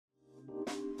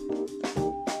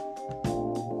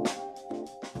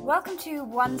Welcome to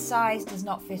One Size Does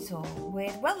Not Fit All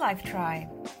with Well-Life Tribe.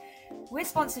 We're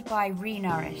sponsored by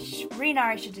Renourish.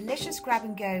 Renourish are delicious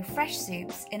grab-and-go fresh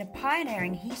soups in a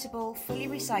pioneering heatable, fully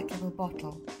recyclable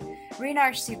bottle.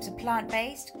 Renourish soups are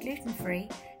plant-based, gluten-free,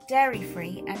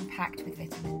 dairy-free and packed with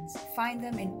vitamins. Find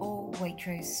them in all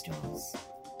Waitrose stores.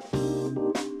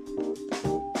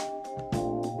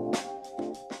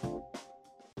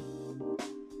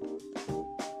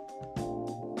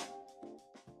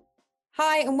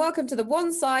 Hi, and welcome to the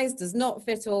One Size Does Not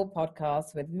Fit All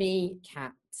podcast with me,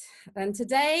 Kat. And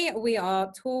today we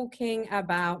are talking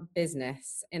about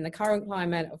business in the current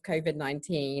climate of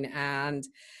COVID-19 and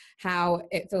how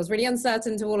it feels really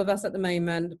uncertain to all of us at the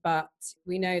moment, but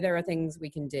we know there are things we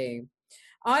can do.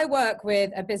 I work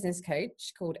with a business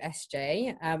coach called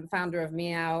SJ, founder of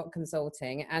Meow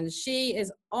Consulting, and she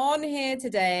is on here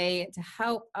today to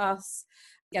help us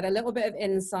get a little bit of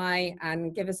insight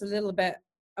and give us a little bit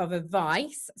of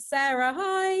advice. Sarah,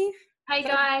 hi. Hey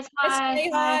guys, hi.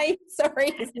 Hi.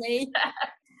 Sorry, it's me.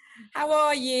 How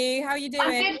are you? How are you doing?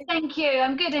 I'm good, thank you.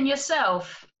 I'm good, and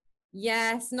yourself?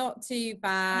 Yes, not too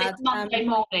bad.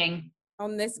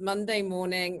 On this Monday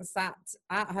morning, sat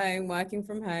at home, working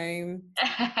from home.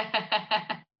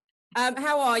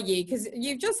 How are you? Because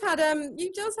you've just had a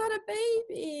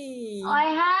baby. I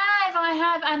have.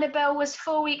 Annabelle was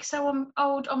 4 weeks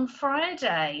old on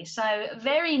Friday, so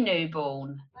very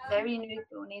newborn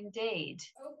indeed.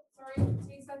 Oh, sorry,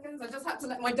 2 seconds. I just had to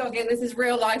let my dog in. This is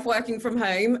real life working from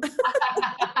home.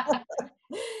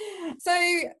 So,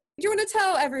 do you want to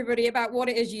tell everybody about what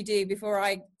it is you do before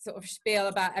I sort of spiel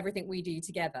about everything we do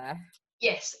together?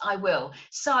 Yes, I will.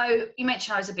 So you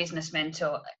mentioned I was a business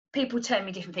mentor. People term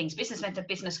me different things: business mentor,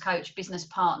 business coach, business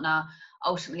partner,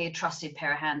 ultimately a trusted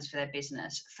pair of hands for their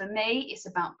business. For me, it's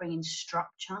about bringing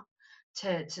structure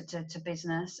to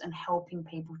business and helping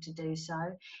people to do so.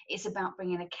 It's about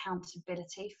bringing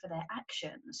accountability for their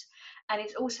actions. And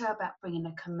it's also about bringing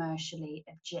a commercially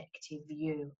objective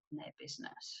view on their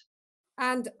business.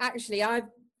 And actually, I've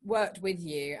worked with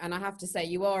you, and I have to say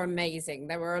you are amazing.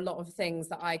 There were a lot of things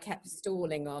that I kept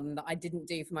stalling on that I didn't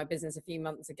do for my business a few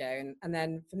months ago, and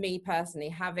then for me personally,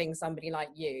 having somebody like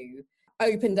you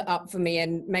opened it up for me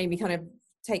and made me kind of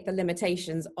take the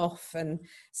limitations off and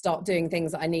start doing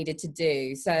things that I needed to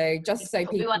do. So just so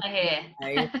people want to hear.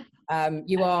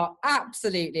 You are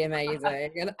absolutely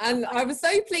amazing, and I was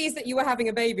so pleased that you were having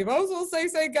a baby, but I was also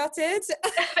so gutted.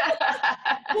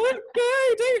 No,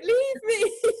 don't leave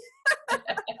me.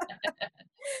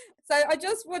 So I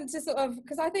just want to sort of,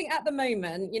 because I think at the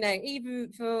moment, you know, even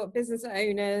for business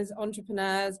owners,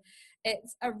 entrepreneurs,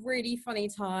 it's a really funny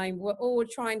time. We're all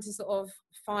trying to sort of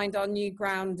find our new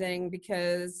grounding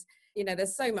because, you know,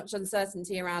 there's so much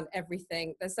uncertainty around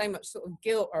everything. There's so much sort of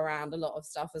guilt around a lot of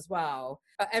stuff as well.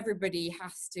 But everybody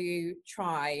has to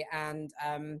try and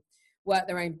work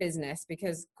their own business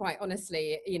because, quite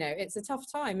honestly, you know, it's a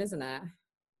tough time, isn't it?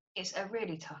 It's a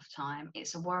really tough time.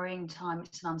 It's a worrying time.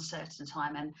 It's an uncertain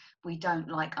time, and we don't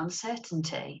like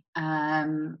uncertainty.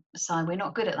 So we're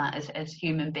not good at that as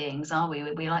human beings, are we?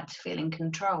 We like to feel in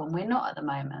control, and we're not at the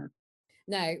moment.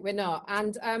 No, we're not.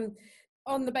 And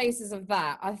on the basis of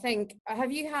that, I think,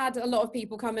 have you had a lot of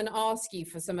people come and ask you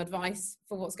for some advice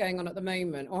for what's going on at the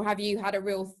moment? Or have you had a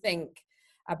real think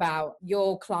about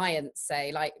your clients,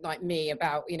 say, like me,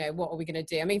 about, you know, what are we going to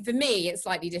do? I mean, for me, it's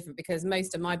slightly different because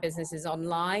most of my business is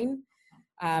online.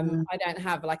 I don't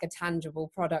have like a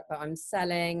tangible product that I'm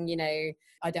selling. You know,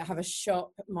 I don't have a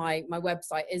shop. My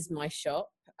website is my shop.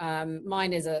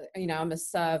 Mine is I'm a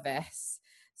service.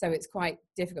 So it's quite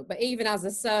difficult. But even as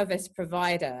a service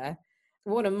provider,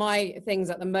 one of my things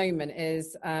at the moment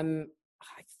is I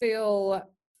feel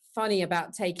funny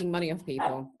about taking money off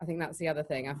people. I think that's the other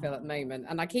thing I feel at the moment.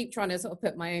 And I keep trying to sort of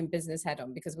put my own business head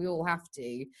on because we all have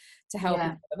to help.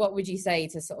 Yeah. What would you say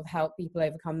to sort of help people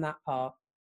overcome that part?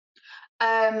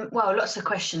 Well, lots of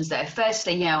questions there.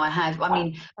 Firstly,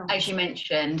 as you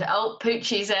mentioned,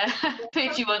 Poochie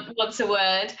wants a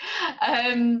word.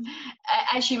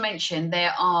 As you mentioned,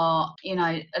 there are, you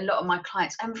know, a lot of my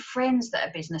clients and friends that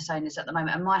are business owners at the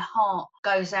moment, and my heart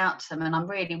goes out to them, and I'm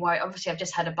really worried. Obviously, I've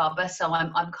just had a bubba, so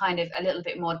I'm kind of a little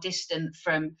bit more distant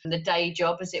from the day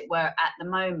job, as it were, at the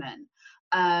moment.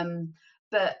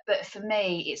 But for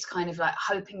me, it's kind of like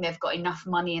hoping they've got enough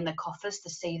money in the coffers to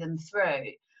see them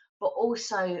through. But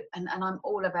also, and I'm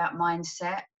all about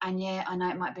mindset. And yeah, I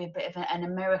know it might be a bit of an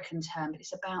American term, but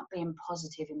it's about being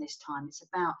positive in this time. It's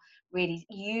about really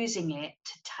using it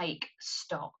to take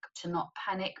stock, to not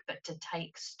panic, but to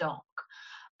take stock.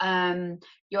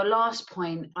 Your last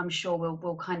point, I'm sure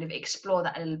we'll kind of explore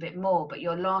that a little bit more, but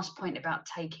your last point about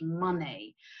taking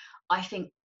money, I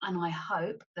think and I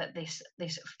hope that this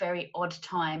very odd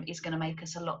time is going to make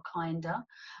us a lot kinder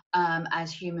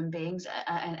as human beings,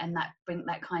 and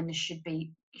that kindness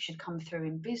should come through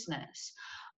in business.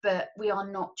 But we are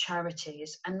not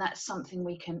charities, and that's something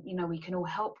we can all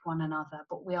help one another,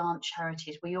 but we aren't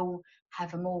charities. We all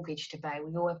have a mortgage to pay,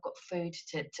 we all have got food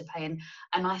to pay,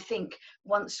 and I think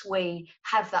once we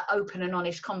have that open and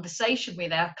honest conversation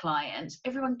with our clients,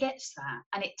 everyone gets that,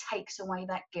 and it takes away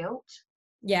that guilt.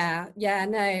 Yeah,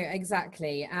 no,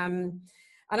 exactly. And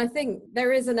I think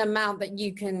there is an amount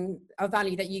of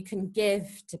value that you can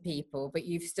give to people, but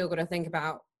you've still got to think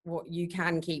about what you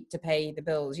can keep to pay the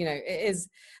bills.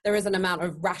 There is an amount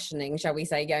of rationing, shall we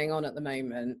say, going on at the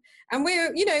moment. And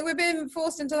we're being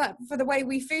forced into that for the way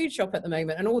we food shop at the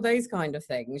moment and all those kind of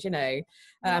things,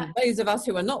 Those of us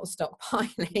who are not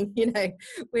stockpiling,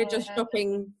 we're just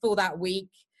shopping for that week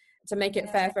to make it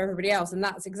fair for everybody else. And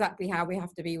that's exactly how we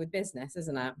have to be with business,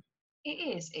 isn't it?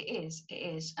 It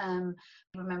is.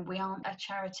 Remember, we aren't a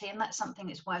charity, and that's something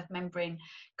that's worth remembering,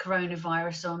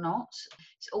 coronavirus or not.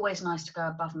 It's always nice to go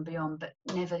above and beyond, but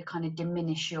never kind of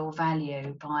diminish your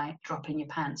value by dropping your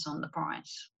pants on the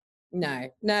price. No,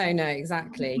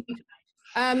 exactly.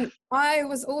 I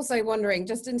was also wondering,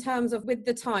 just in terms of with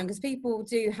the time, because people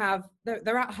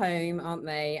they're at home, aren't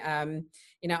they?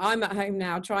 I'm at home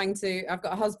now I've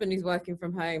got a husband who's working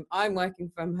from home. I'm working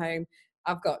from home.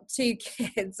 I've got 2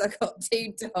 kids. I've got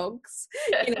 2 dogs.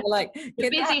 Like the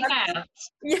busy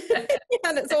house. Yeah,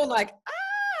 and it's all like,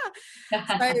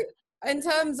 So in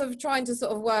terms of trying to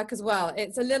sort of work as well,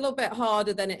 it's a little bit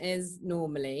harder than it is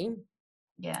normally.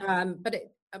 Yeah.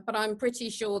 But I'm pretty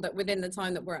sure that within the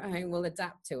time that we're at home, we'll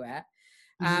adapt to it.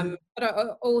 But I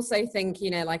also think,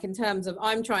 like in terms of,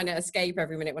 I'm trying to escape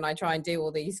every minute when I try and do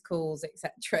all these calls,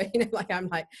 etc. I'm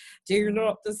like, do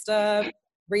not disturb,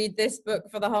 read this book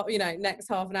for the next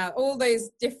half an hour. All those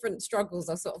different struggles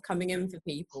are sort of coming in for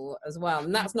people as well.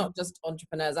 And that's not just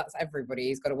entrepreneurs, that's everybody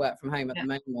who's got to work from home at the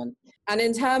moment. And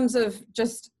in terms of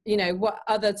just, what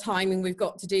other timing we've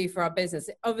got to do for our business,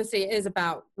 obviously it is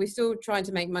about, we're still trying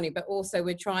to make money, but also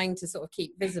we're trying to sort of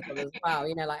keep visible as well.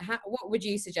 What would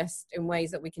you suggest in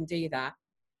ways that we can do that?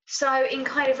 So in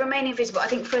kind of remaining visible, I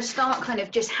think for a start, kind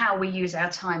of just how we use our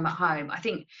time at home. I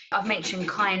think I've mentioned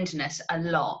kindness a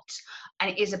lot, and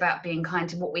it is about being kind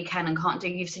to what we can and can't do.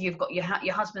 You've got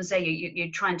your husband's there,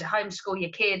 you're trying to homeschool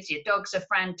your kids, your dogs are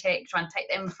frantic, trying to take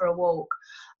them for a walk.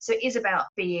 So it is about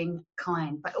being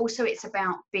kind, but also it's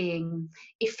about being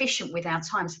efficient with our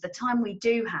time. So the time we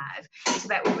do have, it's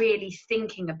about really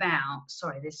thinking about,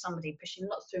 sorry, there's somebody pushing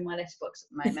lots through my letterbox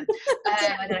at the moment.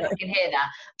 I don't know if you can hear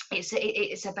that.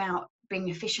 It's about being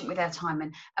efficient with our time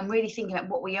and really thinking about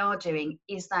what we are doing.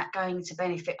 Is that going to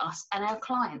benefit us and our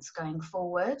clients going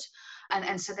forward?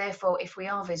 And so therefore, if we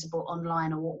are visible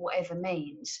online or whatever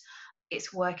means,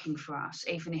 it's working for us,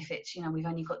 even if it's, we've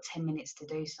only got 10 minutes to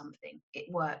do something. It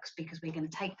works because we're going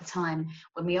to take the time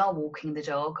when we are walking the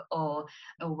dog or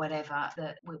whatever,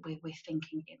 that we're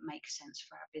thinking it makes sense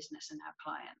for our business and our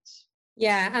clients.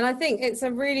 Yeah, and I think it's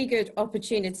a really good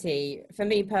opportunity for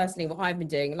me personally, what I've been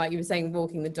doing, like you were saying,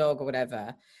 walking the dog or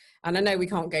whatever. And I know we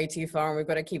can't go too far and we've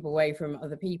got to keep away from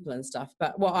other people and stuff.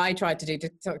 But what I try to do to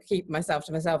sort of keep myself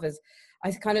to myself is I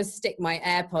kind of stick my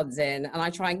AirPods in and I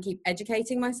try and keep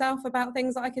educating myself about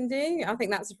things that I can do. I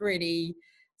think that's really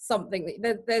something,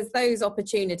 there's those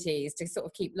opportunities to sort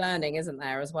of keep learning, isn't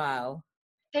there, as well?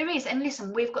 There is. And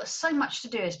listen, we've got so much to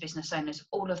do as business owners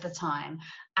all of the time.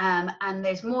 And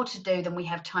there's more to do than we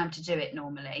have time to do it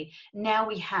normally. Now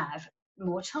we have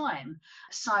more time.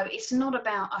 So it's not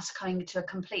about us coming to a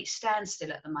complete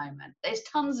standstill at the moment. There's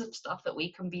tons of stuff that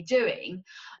we can be doing.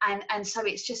 And so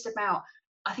it's just about,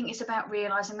 I think it's about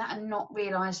realising that and not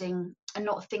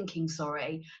thinking,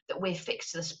 that we're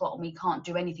fixed to the spot and we can't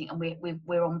do anything and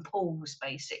we're on pause,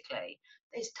 basically.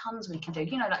 There's tons we can do.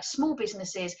 Like small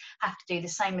businesses have to do the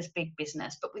same as big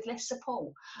business, but with less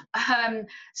support.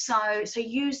 So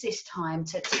use this time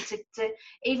to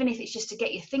even if it's just to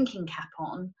get your thinking cap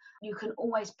on, you can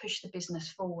always push the business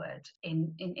forward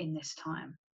in this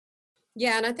time.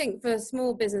 Yeah, and I think for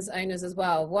small business owners as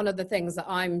well, one of the things that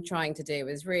I'm trying to do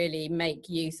is really make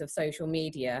use of social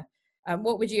media.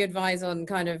 What would you advise on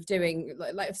kind of doing,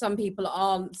 like if some people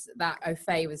aren't that au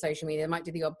fait with social media, they might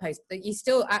do the odd post, but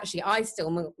I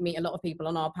still meet a lot of people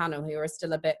on our panel who are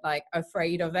still a bit like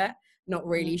afraid of it, not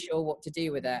really sure what to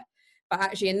do with it. But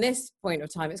actually in this point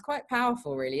of time, it's quite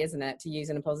powerful really, isn't it, to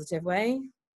use in a positive way?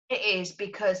 It is,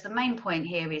 because the main point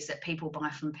here is that people buy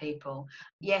from people.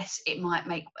 Yes, it might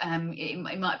make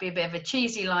it might be a bit of a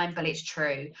cheesy line, but it's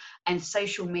true. And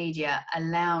social media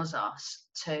allows us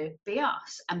to be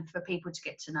us and for people to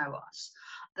get to know us.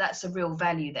 That's a real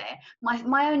value there.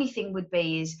 My only thing would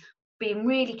be is being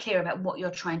really clear about what you're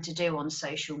trying to do on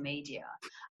social media,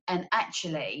 and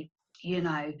actually,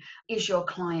 is your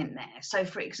client there? So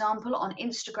for example, on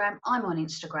Instagram, I'm on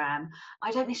Instagram, I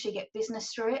don't necessarily get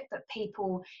business through it, but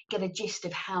people get a gist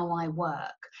of how I work.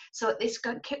 So at this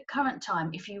current time,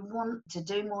 if you want to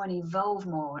do more and evolve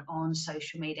more on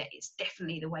social media, it's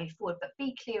definitely the way forward. But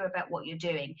be clear about what you're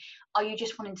doing. Are you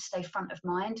just wanting to stay front of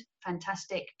mind?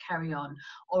 Fantastic, carry on.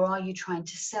 Or are you trying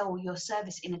to sell your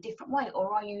service in a different way?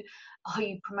 Or are you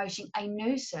promoting a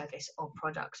new service or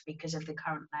product because of the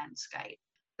current landscape?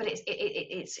 But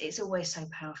it's always so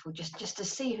powerful just to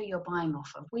see who you're buying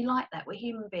off of. We like that. We're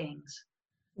human beings.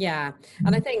 Yeah,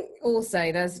 and I think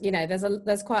also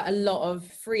there's quite a lot of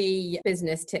free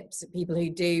business tips, people who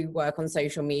do work on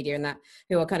social media and that,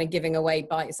 who are kind of giving away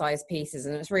bite-sized pieces,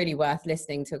 and it's really worth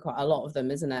listening to quite a lot of them,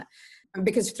 isn't it? And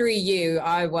because through you,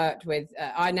 I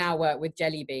now work with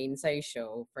Jelly Bean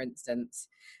Social, for instance.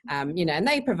 And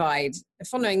they provide,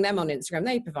 following them on Instagram,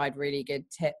 they provide really good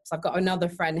tips. I've got another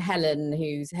friend, Helen,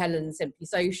 who's Helen Simply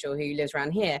Social, who lives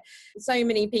around here. So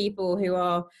many people who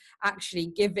are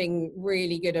actually giving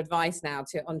really good advice now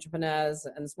to entrepreneurs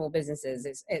and small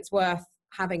businesses. It's worth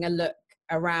having a look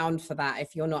around for that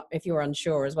if you're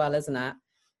unsure as well, isn't it?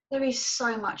 There is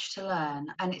so much to learn,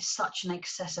 and it's such an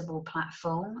accessible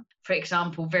platform. For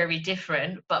example, very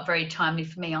different, but very timely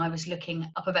for me, I was looking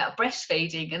up about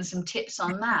breastfeeding and some tips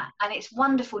on that. And it's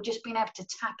wonderful just being able to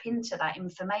tap into that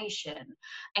information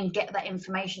and get that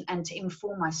information and to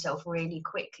inform myself really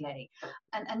quickly.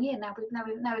 And yeah, now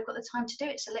we've got the time to do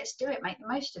it. So let's do it, make the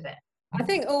most of it. I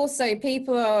think also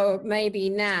people are maybe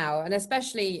now, and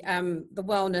especially the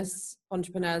wellness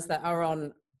entrepreneurs that are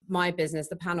on my business,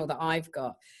 the panel that I've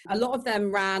got, a lot of them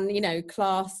ran,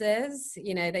 classes,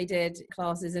 they did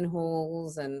classes in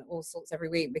halls and all sorts every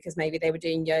week, because maybe they were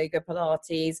doing yoga,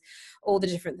 Pilates, all the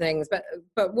different things.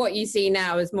 But what you see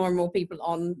now is more and more people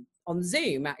on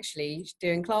Zoom actually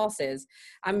doing classes,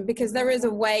 because there is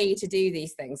a way to do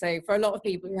these things. So for a lot of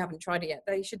people who haven't tried it yet,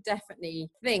 they should definitely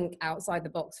think outside the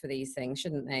box for these things,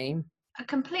 shouldn't they?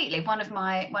 Completely. One of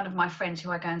my friends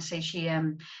who I go and see, she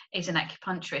is an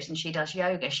acupuncturist and she does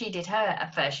yoga. She did her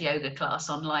first yoga class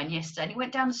online yesterday and it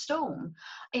went down a storm.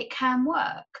 It can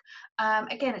work.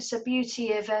 Again, it's the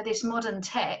beauty of this modern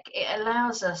tech. It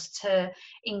allows us to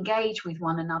engage with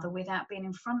one another without being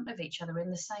in front of each other in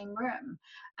the same room.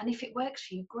 And if it works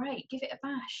for you, great, give it a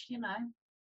bash,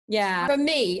 Yeah, for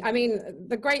me, I mean,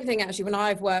 the great thing actually, when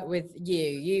I've worked with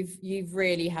you've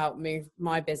really helped move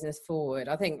my business forward.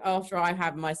 I think after I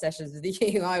have my sessions with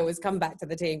you, I always come back to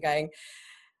the team going,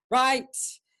 right,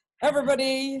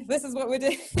 everybody, this is what we're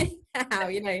doing now.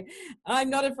 I'm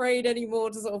not afraid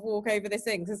anymore to sort of walk over this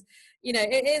thing, because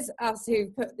it is us who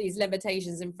put these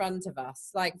limitations in front of us.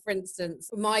 Like, for instance,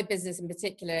 my business in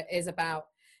particular is about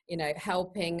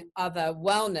helping other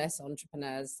wellness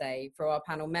entrepreneurs, say, for our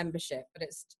panel membership, but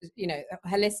it's,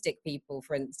 holistic people,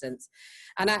 for instance.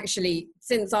 And actually,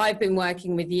 since I've been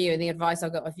working with you and the advice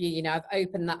I've got of you, I've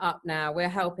opened that up now. We're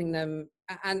helping them.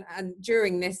 And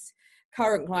during this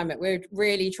current climate, we're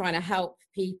really trying to help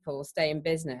people stay in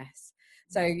business.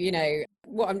 So,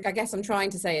 what I guess I'm trying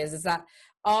to say is that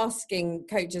asking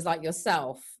coaches like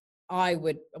yourself, I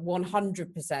would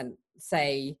 100%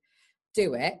 say,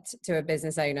 do it to a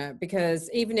business owner, because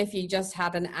even if you just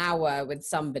had an hour with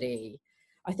somebody,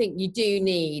 I think you do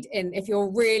need, and if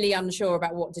you're really unsure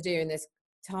about what to do in this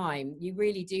time, you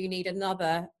really do need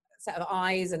another set of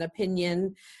eyes and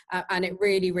opinion, and it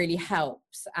really, really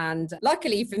helps. And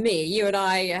luckily for me, you and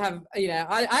I have,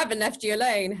 I haven't left you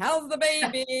alone. How's the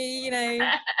baby?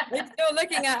 They're still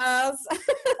looking at us.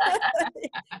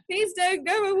 Please don't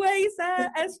go away, sir,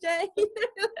 SJ.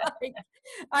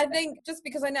 I think just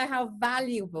because I know how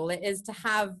valuable it is to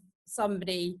have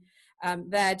somebody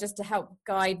there just to help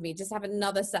guide me, just have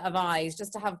another set of eyes,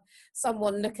 just to have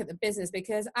someone look at the business,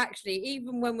 because actually,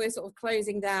 even when we're sort of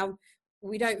closing down,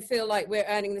 we don't feel like we're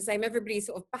earning the same. Everybody's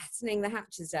sort of battening the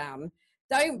hatches down.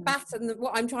 Don't batten them.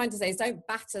 What I'm trying to say is don't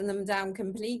batten them down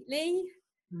completely.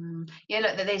 Yeah,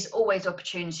 look, there's always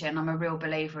opportunity, and I'm a real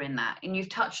believer in that. And you've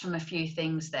touched on a few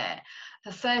things there.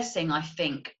 The first thing, I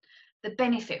think, the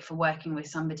benefit for working with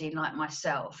somebody like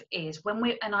myself is when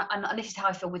and this is how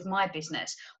I feel with my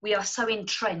business, we are so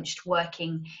entrenched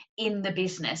working in the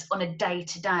business on a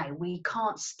day-to-day. We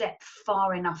can't step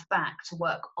far enough back to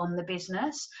work on the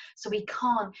business. So we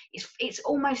can't, it's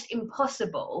almost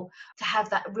impossible to have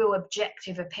that real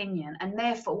objective opinion. And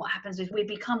therefore what happens is we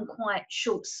become quite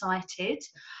short-sighted.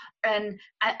 And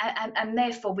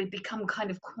therefore we become kind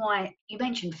of quite, you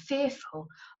mentioned, fearful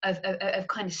of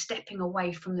kind of stepping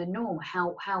away from the norm,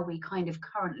 how we kind of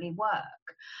currently work.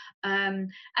 And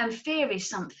fear is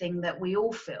something that we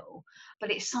all feel,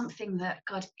 but it's something that,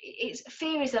 God,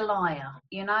 fear is a liar,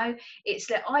 you know. It's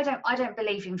that I don't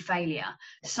believe in failure.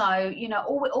 So, you know,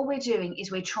 all we're doing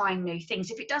is we're trying new things.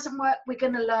 If it doesn't work, we're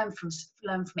going to learn from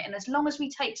it. And as long as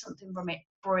we take something from it,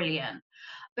 brilliant.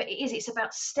 But it's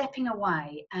about stepping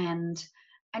away and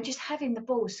just having the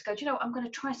balls to go, do you know what, I'm going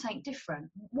to try something different.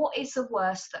 What is the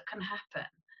worst that can happen?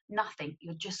 Nothing.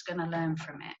 You're just going to learn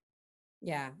from it.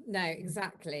 Yeah, no,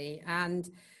 exactly. And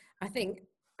I think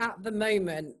at the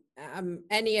moment,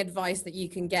 any advice that you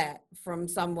can get from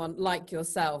someone like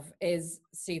yourself is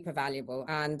super valuable.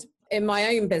 And in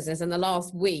my own business in the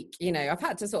last week, you know, I've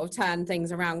had to sort of turn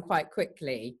things around quite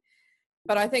quickly.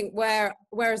 But I think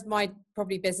whereas my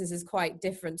probably business is quite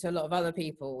different to a lot of other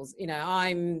people's, you know,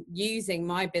 I'm using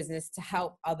my business to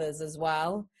help others as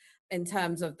well in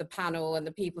terms of the panel and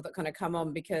the people that kind of come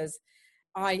on, because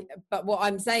but what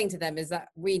I'm saying to them is that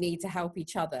we need to help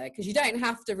each other, because you don't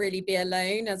have to really be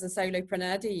alone as a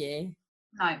solopreneur, do you?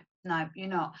 No, you're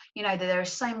not. You know, there are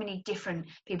so many different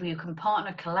people you can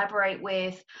partner, collaborate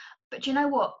with. But you know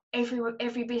what?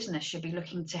 Every business should be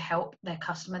looking to help their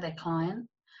customer, their client.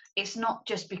 It's not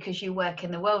just because you work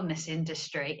in the wellness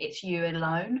industry, it's you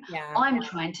alone. Yeah. I'm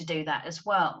trying to do that as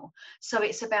well. So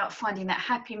it's about finding that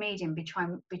happy medium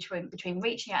between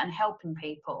reaching out and helping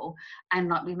people, and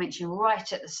like we mentioned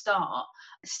right at the start,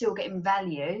 still getting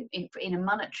value in a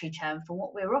monetary term for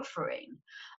what we're offering.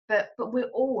 But we're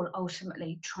all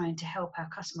ultimately trying to help our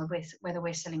customer with, whether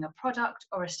we're selling a product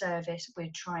or a service,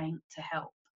 we're trying to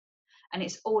help. And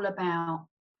it's all about,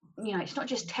 you know, it's not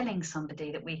just telling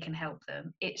somebody that we can help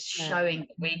them, it's showing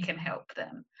that we can help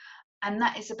them. And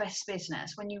that is the best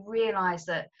business, when you realize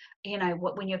that, you know,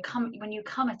 when you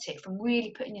come at it from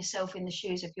really putting yourself in the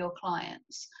shoes of your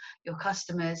clients, your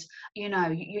customers, you know,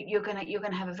 you're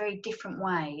gonna have a very different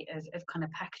way of kind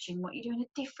of packaging what you're doing,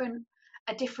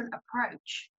 a different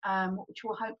approach, which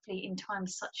will hopefully in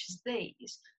times such as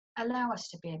these allow us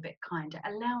to be a bit kinder,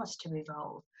 allow us to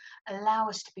evolve, allow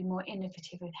us to be more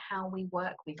innovative with how we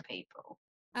work with people.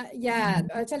 Yeah,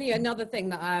 I'll tell you another thing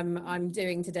that I'm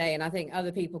doing today, and I think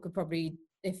other people could probably,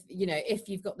 if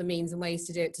you've got the means and ways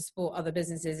to do it to support other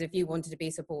businesses, if you wanted to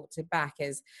be supported back,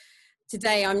 is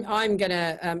today I'm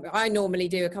gonna I normally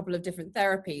do a couple of different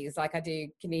therapies, like I do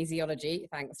kinesiology,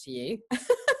 thanks to you.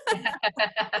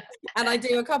 And I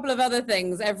do a couple of other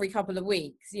things every couple of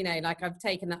weeks, you know, like I've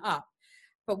taken that up.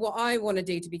 But what I want to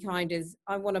do, to be kind, is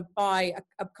I want to buy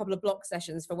a couple of block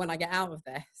sessions for when I get out of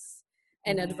this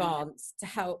in advance to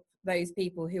help those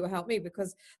people who will help me,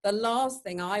 because the last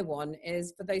thing I want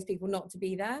is for those people not to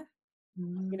be there,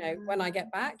 you know, when I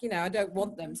get back. You know, I don't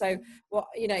want them. So what,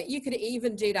 you know, you could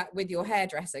even do that with your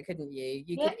hairdresser, couldn't you?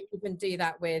 You could even do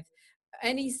that with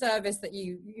any service that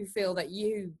you feel that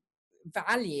you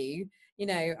value. You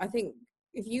know, I think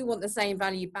if you want the same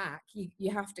value back,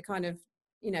 you have to kind of,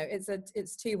 you know,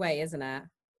 it's two-way, isn't it?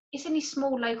 It's any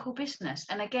small local business.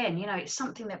 And again, you know, it's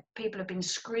something that people have been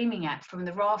screaming at from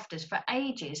the rafters for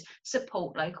ages: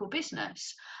 support local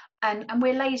business. And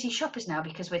we're lazy shoppers now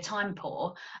because we're time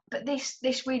poor, but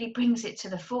this really brings it to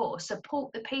the fore.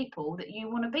 Support the people that you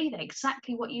want to be there,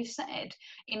 exactly what you've said,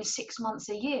 in 6 months,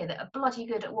 a year, that are bloody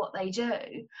good at what they do.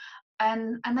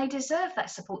 And they deserve that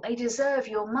support. They deserve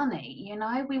your money. You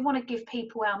know, we want to give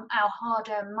people our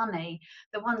hard-earned money,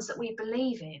 the ones that we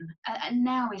believe in. And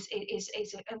now is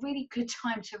a really good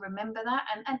time to remember that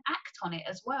and act on it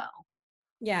as well.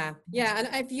 Yeah. And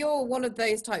if you're one of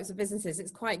those types of businesses,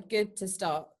 it's quite good to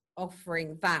start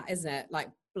offering that, isn't it? Like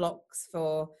blocks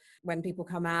for when people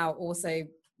come out, also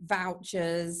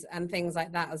vouchers and things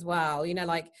like that as well. You know,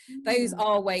 like those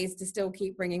are ways to still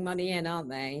keep bringing money in, aren't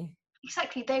they?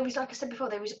 Exactly. There is, like I said before,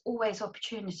 there is always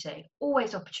opportunity,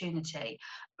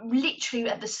 literally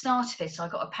at the start of this, I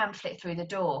got a pamphlet through the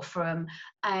door from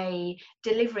a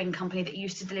delivering company that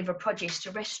used to deliver produce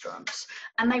to restaurants,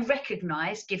 and they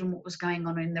recognised, given what was going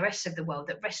on in the rest of the world,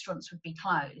 that restaurants would be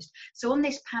closed. So on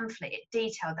this pamphlet, it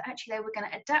detailed that actually they were going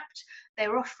to adapt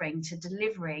their offering to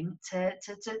delivering to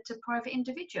private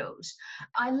individuals.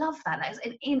 I love that. That is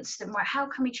an instant, right, how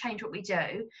can we change what we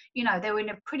do? You know, they were in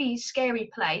a pretty scary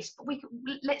place, but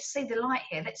let's see the light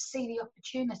here, let's see the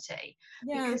opportunity.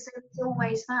 Because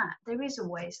there is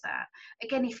always that.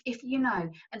 Again, if you know,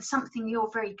 and something you're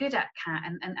very good at, Kat,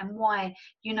 and why,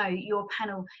 you know, your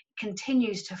panel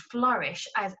continues to flourish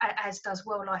as does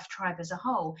Wildlife Tribe as a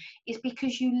whole, is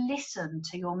because you listen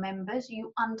to your members,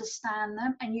 you understand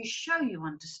them, and you show you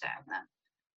understand them.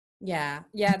 Yeah,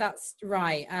 that's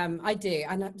right. I do,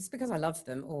 and it's because I love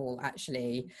them all,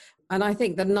 actually. And I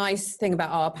think the nice thing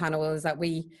about our panel is that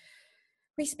we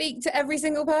speak to every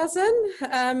single person.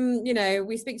 You know,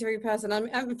 we speak to every person.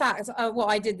 In fact, what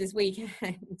I did this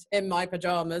weekend in my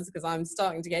pajamas, because I'm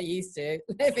starting to get used to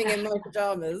living in my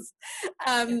pajamas,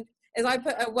 is I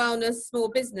put a wellness small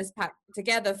business pack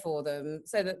together for them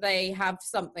so that they have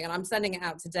something, and I'm sending it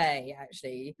out today,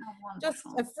 actually. Just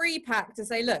a free pack to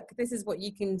say, look, this is what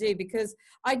you can do, because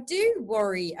I do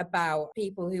worry about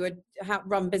people who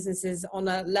run businesses on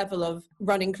a level of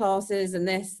running classes and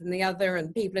this and the other,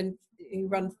 and people who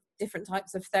run different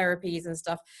types of therapies and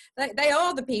stuff. They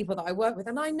are the people that I work with,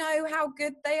 and I know how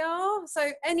good they are.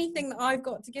 So anything that I've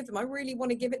got to give them, I really want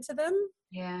to give it to them.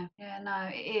 Yeah, no,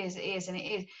 it is, and it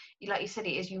is, like you said,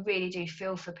 it is. You really do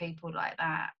feel for people like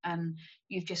that, and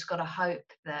you've just got to hope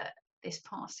that this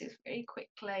passes very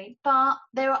quickly. But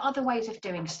there are other ways of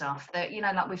doing stuff that, you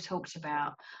know, like we've talked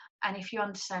about. And if you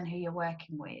understand who you're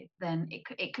working with, then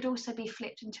it could also be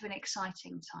flipped into an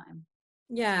exciting time.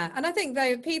 Yeah, and I think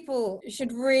though people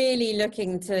should really look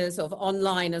into sort of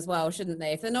online as well, shouldn't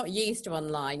they? If they're not used to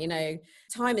online, you know,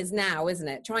 time is now, isn't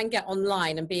it? Try and get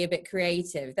online and be a bit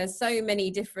creative. There's so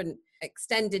many different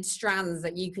extended strands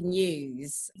that you can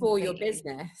use for your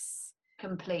business.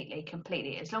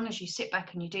 Completely. As long as you sit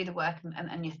back and you do the work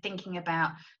and you're thinking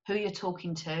about who you're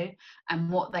talking to and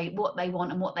what they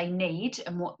want and what they need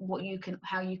and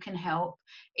how you can help,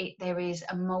 there is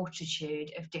a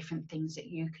multitude of different things that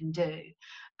you can do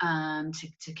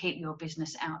to keep your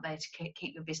business out there, to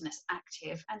keep your business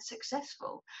active and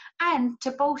successful, and to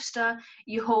bolster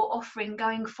your offering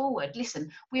going forward.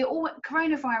 Listen, we are all,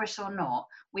 coronavirus or not,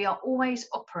 we are always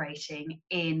operating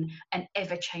in an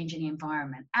ever-changing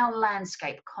environment. Our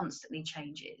landscape constantly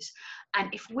changes.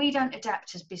 And if we don't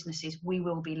adapt as businesses, we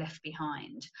will be left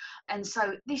behind. And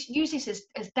so use this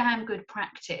as damn good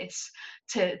practice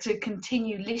to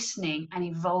continue listening and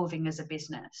evolving as a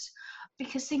business,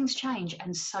 because things change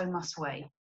and so must we.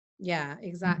 Yeah,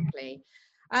 exactly.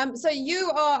 So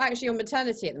you are actually on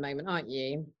maternity at the moment, aren't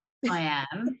you? I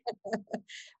am.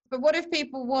 But what if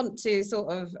people want to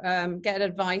sort of get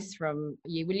advice from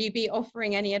you? Will you be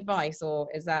offering any advice, or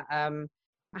is that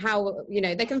how, you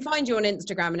know, they can find you on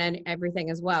Instagram and everything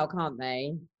as well, can't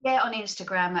they? Yeah, on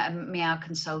Instagram at Meow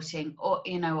Consulting, or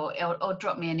you know, or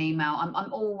drop me an email.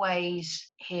 I'm always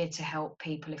here to help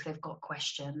people if they've got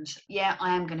questions. Yeah,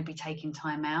 I am going to be taking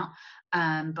time out,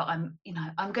 but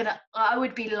I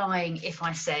would be lying if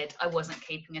I said I wasn't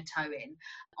keeping a toe in.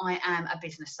 I am a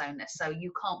business owner, so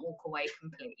you can't walk away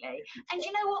completely. And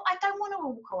you know what? I don't want to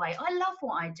walk away. I love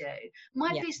what I do.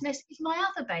 My business is my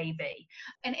other baby,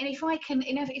 and if I can,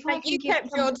 if I can, you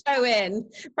kept your toe in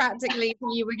practically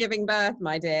till you were giving birth,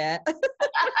 my dear.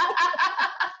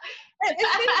 It's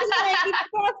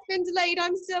been delayed.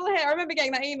 I'm still here. I remember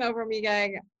getting that email from you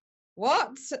going,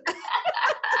 what?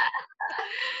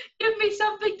 Give me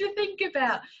something to think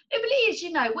about. It really is,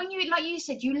 you know, when you, like you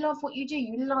said, you love what you do,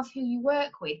 you love who you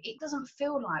work with, it doesn't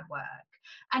feel like work.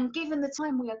 And given the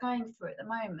time we are going through at the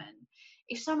moment,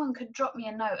 if someone could drop me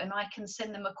a note and I can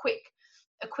send them a quick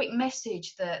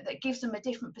message that gives them a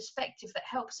different perspective that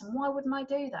helps them, why wouldn't I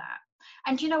do that?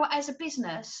 And you know what, as a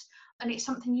business, and it's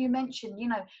something you mentioned, you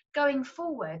know, going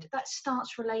forward, that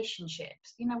starts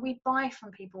relationships. You know, we buy from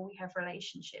people we have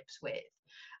relationships with.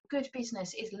 Good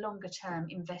business is longer term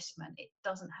investment. It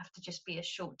doesn't have to just be a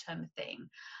short term thing.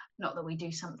 Not that we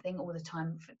do something all the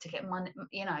time to get money,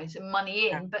 you know,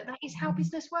 money in, but that is how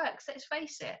business works. Let's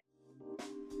face it.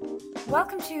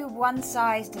 Welcome to One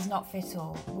Size Does Not Fit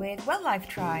All with Wildlife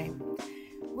Tribe.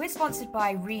 We're sponsored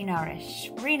by Renourish.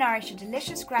 Renourish are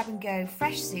delicious grab-and-go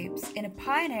fresh soups in a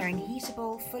pioneering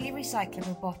heatable, fully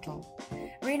recyclable bottle.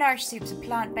 Renourish soups are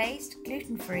plant-based,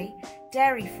 gluten-free,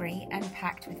 dairy-free and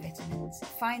packed with vitamins.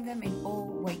 Find them in all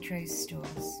Waitrose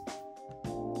stores.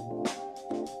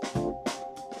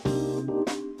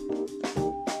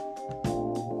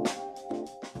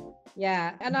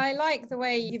 Yeah, and I like the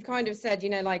way you've kind of said, you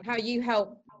know, like how you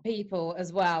help people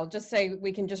as well, just so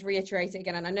we can just reiterate it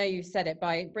again. And I know you've said it,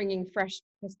 by bringing fresh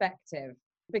perspective,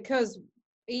 because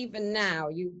even now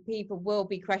people will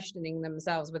be questioning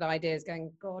themselves with ideas,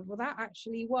 going, God, will that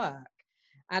actually work?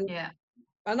 And Yeah.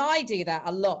 and I do that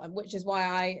a lot, which is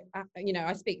why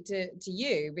I speak to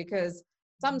you, because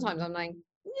sometimes I'm like,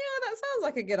 yeah, that sounds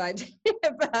like a good idea,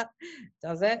 but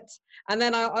does it? And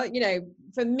then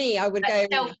for me, I would go,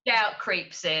 Self-doubt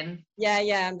creeps in.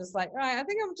 yeah, I'm just like, right, I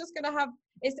think I'm just gonna have,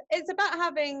 it's about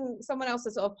having someone else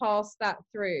to sort of pass that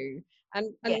through.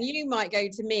 And Yeah. you might go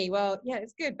to me, well, yeah,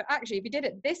 it's good, but actually if you did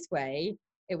it this way,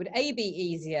 it would be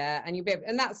easier, and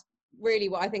and that's really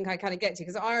what I think I kind of get to,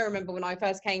 because I remember when I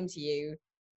first came to you,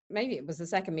 maybe it was the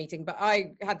second meeting, but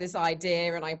I had this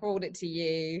idea and I brought it to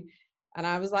you, and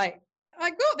I was like, I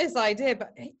got this idea,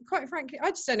 but quite frankly, I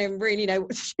just don't even really know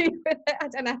what to do with it. I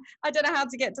don't know how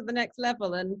to get to the next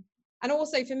level. And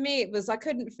also for me, it was, I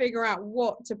couldn't figure out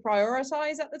what to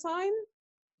prioritize at the time.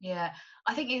 Yeah,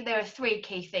 I think there are three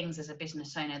key things as a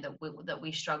business owner that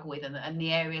we struggle with, and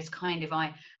the areas kind of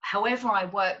however I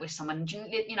work with someone,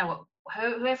 you know what,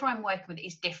 whoever I'm working with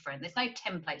is different. There's no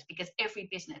templates, because every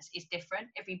business is different.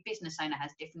 Every business owner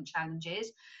has different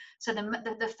challenges. So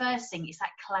the first thing is that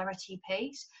clarity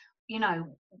piece. You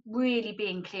know, really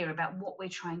being clear about what we're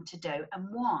trying to do and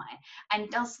why, and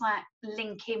does that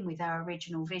link in with our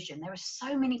original vision? There are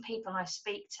so many people I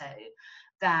speak to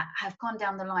that have gone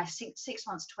down the line 6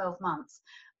 months, 12 months,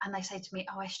 and they say to me,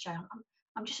 oh, SJ,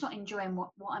 I'm just not enjoying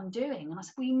what I'm doing. And I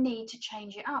said, well, you need to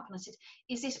change it up. And I said,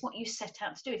 is this what you set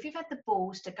out to do? If you've had the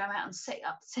balls to go out and set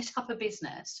up a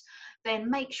business, then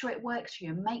make sure it works for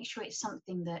you, and make sure it's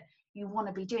something that you want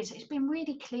to be doing. So it's been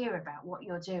really clear about what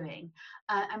you're doing,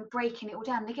 and breaking it all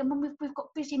down. And again, when we've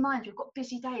got busy minds, we've got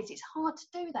busy days, it's hard to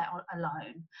do that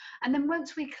alone. And then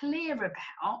once we're clear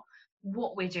about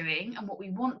what we're doing and what we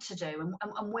want to do,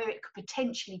 and where it could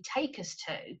potentially take us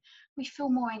to, we feel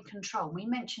more in control. We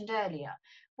mentioned earlier,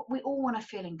 we all want to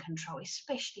feel in control,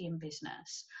 especially in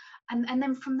business. And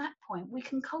then from that point, we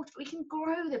can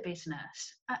grow the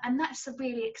business. And that's the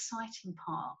really exciting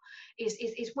part, is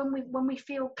when we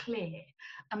feel clear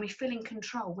and we feel in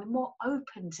control, we're more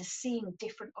open to seeing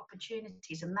different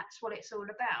opportunities. And that's what it's all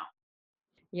about.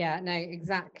 Yeah, no,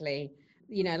 exactly.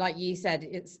 You know, like you said,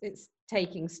 it's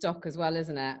taking stock as well,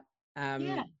 isn't it?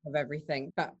 Yeah. Of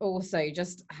everything, but also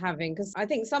just having, because I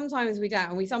think sometimes we don't,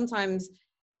 and we sometimes,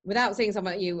 without seeing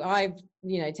someone like you, I've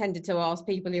tended to ask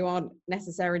people who aren't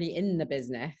necessarily in the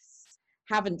business,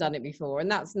 haven't done it before,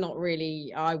 and that's not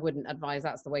really, I wouldn't advise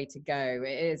that's the way to go.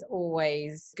 It is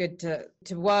always good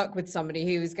to work with somebody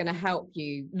who's going to help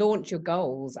you launch your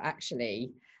goals.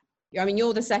 Actually, I mean,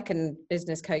 you're the second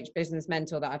business coach, business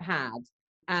mentor that I've had,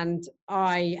 and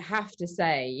I have to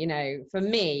say, for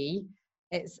me,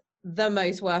 it's the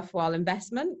most worthwhile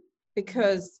investment,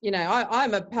 because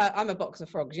I'm a box of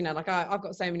frogs. Like I've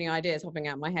got so many ideas hopping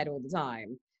out my head all the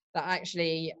time, that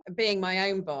actually being my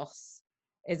own boss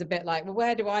is a bit like, well,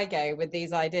 where do I go with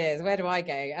these ideas? Where do I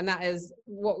go? And that is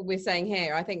what we're saying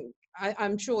here. I think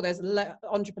I'm sure there's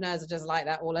entrepreneurs are just like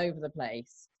that all over the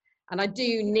place, and I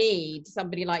do need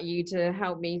somebody like you to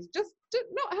help me, just to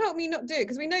not help me not do it,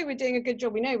 because we know we're doing a good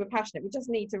job, we know we're passionate, we just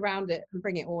need to round it and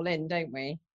bring it all in, don't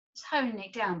we? Tone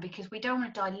it down, because we don't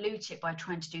want to dilute it by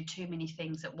trying to do too many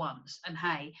things at once. And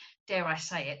hey, dare I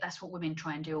say it, that's what women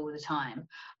try and do all the time,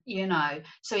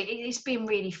 so it's been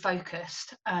really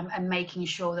focused, and making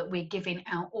sure that we're giving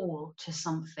our all to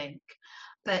something.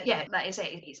 But yeah, that is it,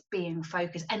 it's being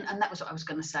focused. And that was what I was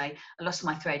going to say, I lost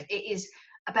my thread. It is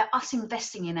about us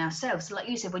investing in ourselves. So like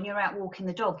you said, when you're out walking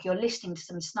the dog, you're listening to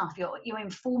some stuff, you're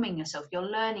informing yourself, you're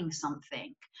learning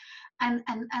something. And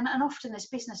often as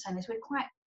business owners, we're quite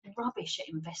rubbish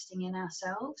at investing in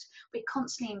ourselves. We're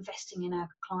constantly investing in our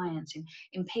clients,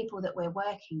 in people that we're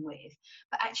working with,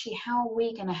 but actually, how are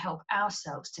we going to help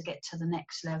ourselves to get to the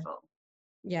next level?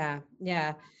 Yeah.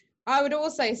 I would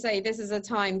also say this is a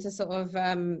time to sort of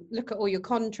look at all your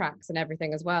contracts and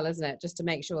everything as well, isn't it? Just to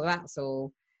make sure that's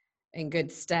all in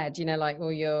good stead, like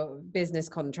all your business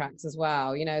contracts as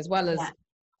well, as well as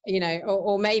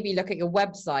or maybe look at your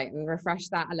website and refresh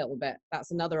that a little bit. That's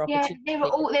another opportunity. Yeah,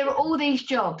 there are all these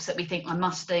jobs that we think, I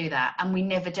must do that, and we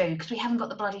never do, because we haven't got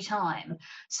the bloody time.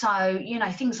 So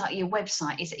things like your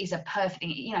website is a perfect,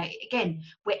 again,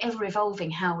 we're ever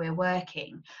evolving how we're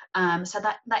working, so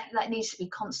that needs to be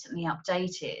constantly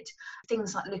updated.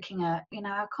 Things like looking at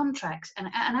our contracts and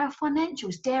our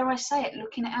financials, dare I say it,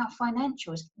 looking at our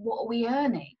financials. What are we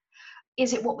earning?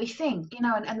 Is it what we think?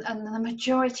 And the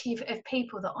majority of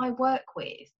people that I work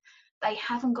with, they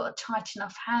haven't got a tight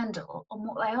enough handle on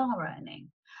what they are earning.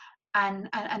 And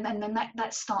then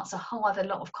that starts a whole other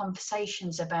lot of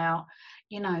conversations about,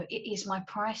 is my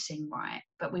pricing right?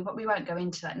 But we won't go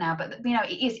into that now. But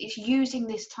it's using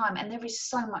this time, and there is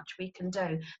so much we can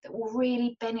do that will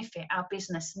really benefit our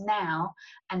business now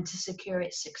and to secure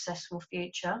its successful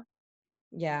future.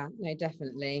 Yeah, no,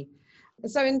 definitely.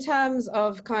 So in terms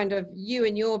of kind of you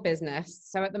and your business,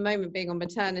 so at the moment being on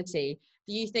maternity,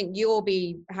 do you think you'll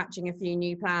be hatching a few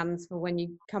new plans for when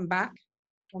you come back?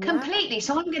 Completely.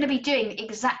 So I'm going to be doing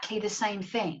exactly the same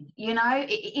thing.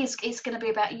 It's going to be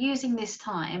about using this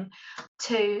time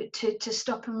to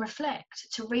stop and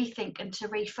reflect, to rethink and to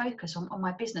refocus on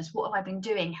my business. What have I been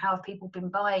doing? How have people been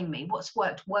buying me? What's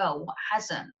worked well? What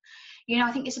hasn't?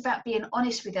 I think it's about being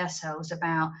honest with ourselves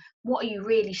about what are you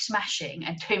really smashing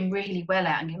and doing really well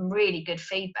at and getting really good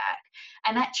feedback.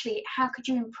 And actually, how could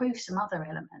you improve some other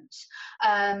elements?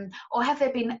 Or have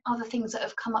there been other things that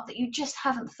have come up that you just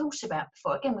haven't thought about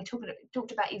before? Again, we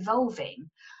talked about evolving.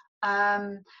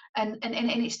 And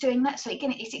it's doing that. So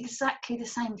again, it's exactly the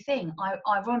same thing.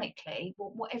 Ironically,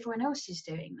 what everyone else is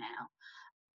doing now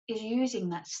is using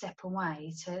that step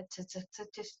away to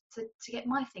get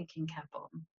my thinking cap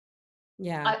on.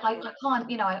 Yeah. I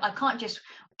can't, I can't just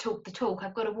talk the talk.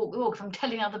 I've got to walk the walk. If I'm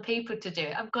telling other people to do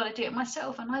it, I've got to do it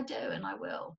myself, and I do, and I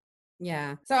will.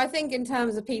 Yeah. So I think in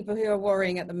terms of people who are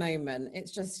worrying at the moment,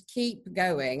 it's just keep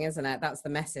going, isn't it? That's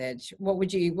the message. What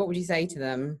would you say to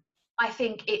them? I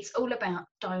think it's all about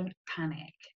don't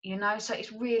panic, so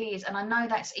it really is. And I know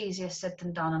that's easier said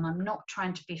than done. And I'm not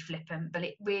trying to be flippant, but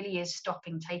it really is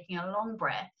stopping, taking a long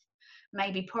breath,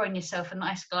 maybe pouring yourself a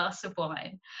nice glass of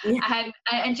wine,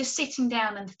 and just sitting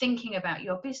down and thinking about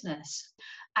your business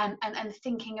and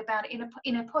thinking about it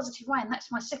in a positive way. And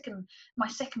that's my second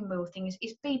real thing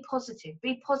is be positive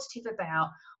about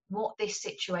what this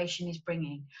situation is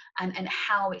bringing and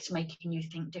how it's making you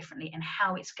think differently and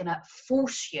how it's going to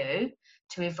force you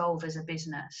to evolve as a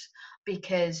business.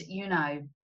 Because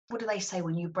what do they say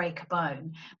when you break a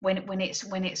bone? When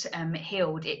it's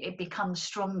healed, it becomes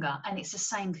stronger. And it's the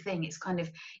same thing. It's kind of,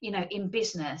 in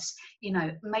business,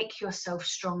 make yourself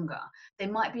stronger. There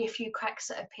might be a few cracks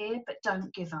that appear, but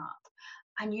don't give up.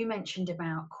 And you mentioned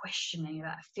about questioning,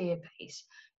 that fear piece.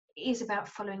 It is about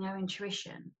following our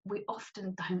intuition. We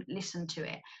often don't listen to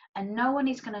it. And no one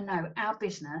is going to know our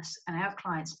business and our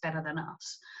clients better than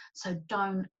us. So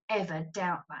don't ever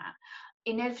doubt that.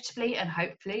 Inevitably and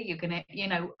hopefully you're going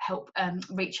to help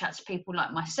reach out to people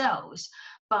like myself,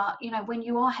 but when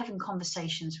you are having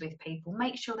conversations with people,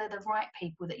 make sure they're the right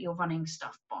people that you're running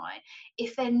stuff by.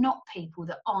 If they're not people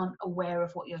that aren't aware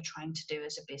of what you're trying to do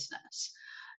as a business,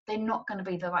 they're not going to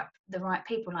be the right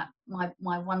people. Like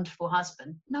my wonderful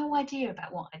husband, no idea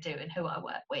about what I do and who I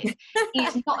work with.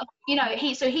 He's not,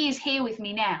 he is here with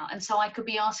me now, and so I could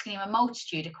be asking him a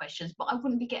multitude of questions, but I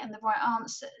wouldn't be getting the right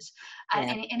answers. And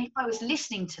if I was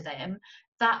listening to them,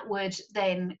 that would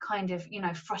then kind of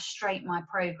frustrate my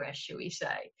progress, shall we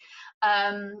say.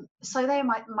 So they're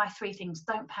my three things.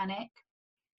 Don't panic,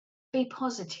 be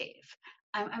positive,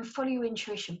 and follow your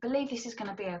intuition. Believe this is going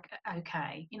to be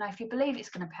okay. If you believe it's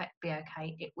going to be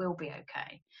okay, it will be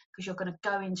okay, because you're going to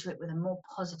go into it with a more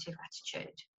positive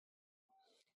attitude.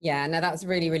 Yeah, no, that's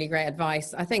really, really great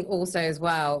advice. I think also as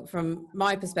well, from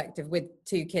my perspective, with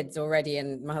 2 kids already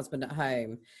and my husband at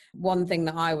home, one thing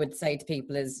that I would say to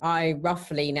people is I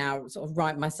roughly now sort of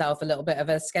write myself a little bit of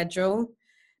a schedule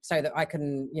so that I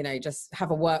can, just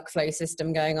have a workflow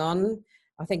system going on.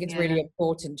 I think it's really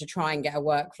important to try and get a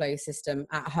workflow system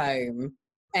at home.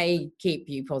 Keep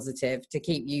you positive, to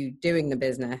keep you doing the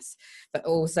business, but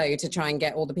also to try and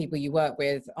get all the people you work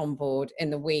with on board in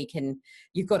the week. And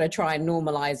you've got to try and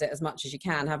normalize it as much as you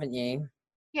can, haven't you?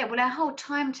 Yeah, well, our whole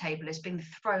timetable has been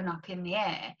thrown up in the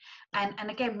air. And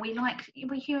again, we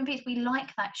human beings, we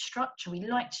like that structure. We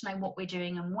like to know what we're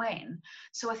doing and when.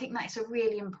 So I think that's a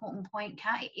really important point,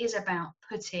 Kat. It is about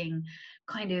putting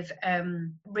kind of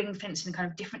ring fencing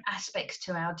kind of different aspects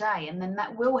to our day. And then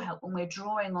that will help when we're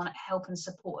drawing on help and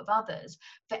support of others,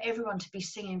 for everyone to be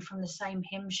singing from the same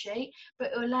hymn sheet,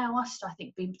 but it will allow us to, I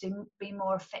think, be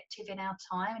more effective in our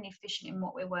time and efficient in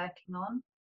what we're working on.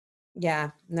 Yeah,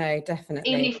 no, definitely.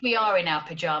 Even if we are in our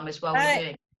pajamas while we're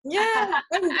doing. Yeah,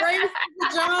 embrace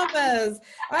pajamas.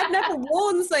 I've never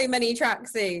worn so many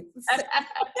tracksuits.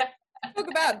 Talk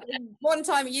about one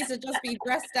time it used to just be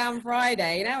dress down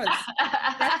Friday. Now it's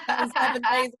dress down 7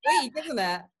 days a week, isn't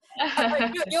it?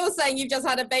 You're saying you've just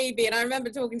had a baby, and I remember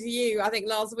talking to you, I think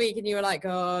last week, and you were like,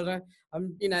 God, I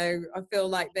feel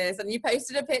like this. And you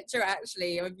posted a picture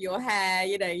actually of your hair,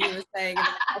 you were saying, I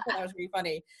thought that was really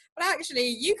funny. But actually,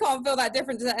 you can't feel that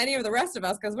different to any of the rest of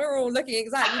us, because we're all looking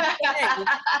exactly the same.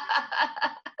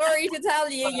 Sorry to tell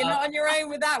you, you're not on your own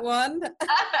with that one.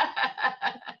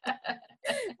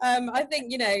 I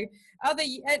think, you know,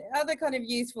 other kind of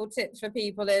useful tips for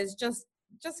people is just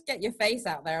get your face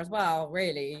out there as well,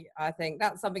 really. I think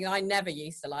that's something I never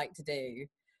used to like to do.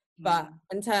 But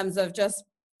in terms of just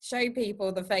show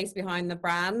people the face behind the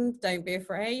brand, don't be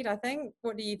afraid, I think.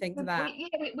 What do you think of that?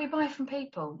 We buy from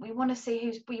people. We want to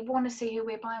see who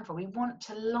we're buying from. We want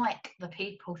to like the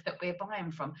people that we're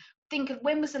buying from. Think of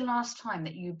when was the last time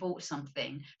that you bought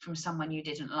something from someone you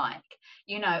didn't like,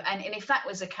 you know, and if that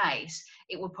was the case,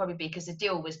 it would probably be because the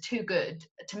deal was too good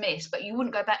to miss, but you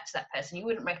wouldn't go back to that person, you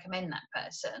wouldn't recommend that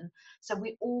person. So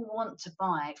we all want to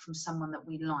buy from someone that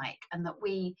we like, and that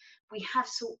we have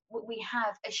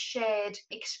a shared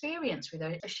experience with,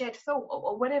 a shared thought,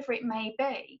 or whatever it may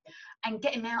be. And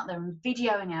getting out there and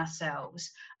videoing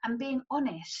ourselves and being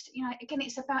honest, you know, again,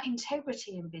 it's about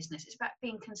integrity in business. It's about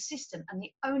being consistent, and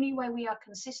the only way we are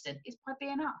consistent is by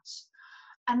being us.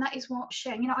 And that is what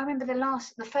sharing, you know, I remember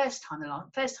the first time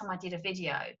I did a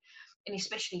video, and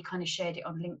especially kind of shared it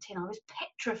on LinkedIn, I was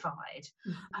petrified.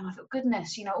 And I thought,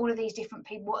 goodness, you know, all of these different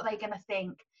people, what are they going to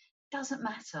think? Doesn't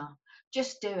matter.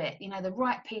 Just do it. You know, the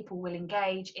right people will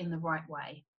engage in the right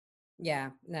way. Yeah,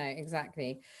 no,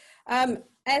 exactly.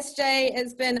 SJ,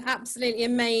 it's been absolutely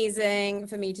amazing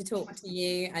for me to talk to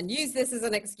you and use this as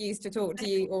an excuse to talk to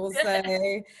you also.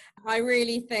 I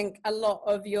really think a lot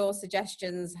of your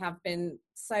suggestions have been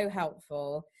so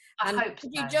helpful. I hope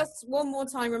could you just one more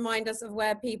time remind us of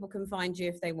where people can find you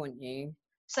if they want you?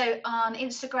 So on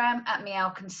Instagram at Meow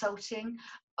Consulting,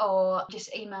 or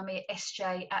just email me at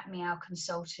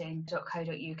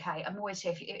sj@meowconsulting.co.uk. I'm always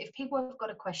here. If people have got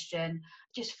a question,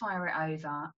 just fire it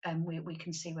over, and we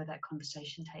can see where that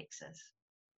conversation takes us.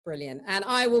 Brilliant. And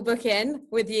I will book in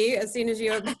with you as soon as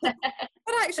you're... But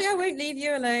actually, I won't leave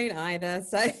you alone either.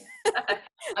 So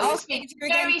I'll speak to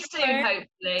you very soon,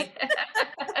 hopefully.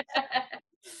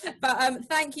 But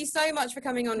thank you so much for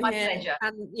coming on My here pleasure.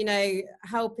 and, you know,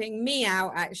 helping me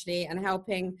out actually, and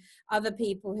helping other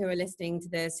people who are listening to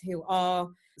this who are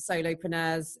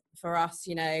solopreneurs. For us,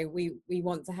 you know, we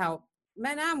want to help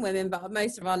men and women, but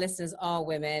most of our listeners are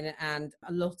women, and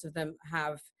a lot of them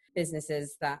have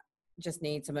businesses that just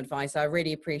need some advice. So I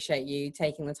really appreciate you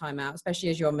taking the time out, especially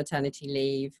as you're on maternity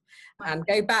leave, and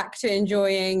go back to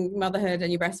enjoying motherhood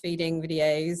and your breastfeeding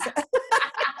videos.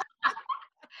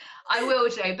 I will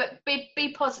do, but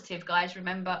be positive, guys.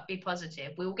 Remember, be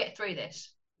positive. We will get through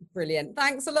this. Brilliant.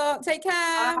 Thanks a lot. Take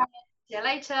care. Bye. See you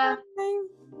later.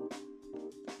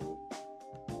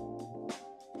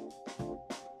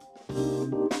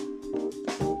 Bye.